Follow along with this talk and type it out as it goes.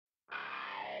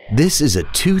This is a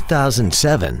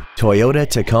 2007 Toyota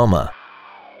Tacoma.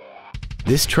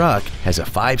 This truck has a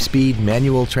 5-speed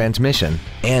manual transmission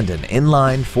and an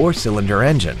inline 4-cylinder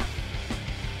engine.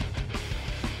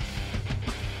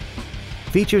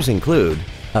 Features include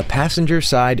a passenger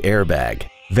side airbag,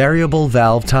 variable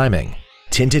valve timing,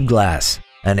 tinted glass,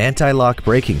 an anti-lock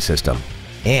braking system,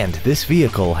 and this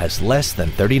vehicle has less than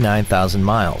 39,000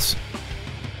 miles.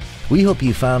 We hope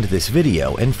you found this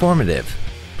video informative.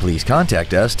 Please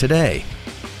contact us today.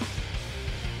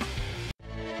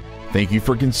 Thank you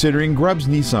for considering Grubbs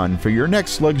Nissan for your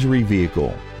next luxury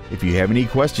vehicle. If you have any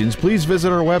questions, please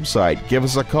visit our website, give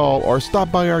us a call, or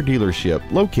stop by our dealership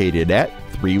located at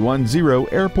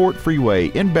 310 Airport Freeway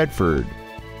in Bedford.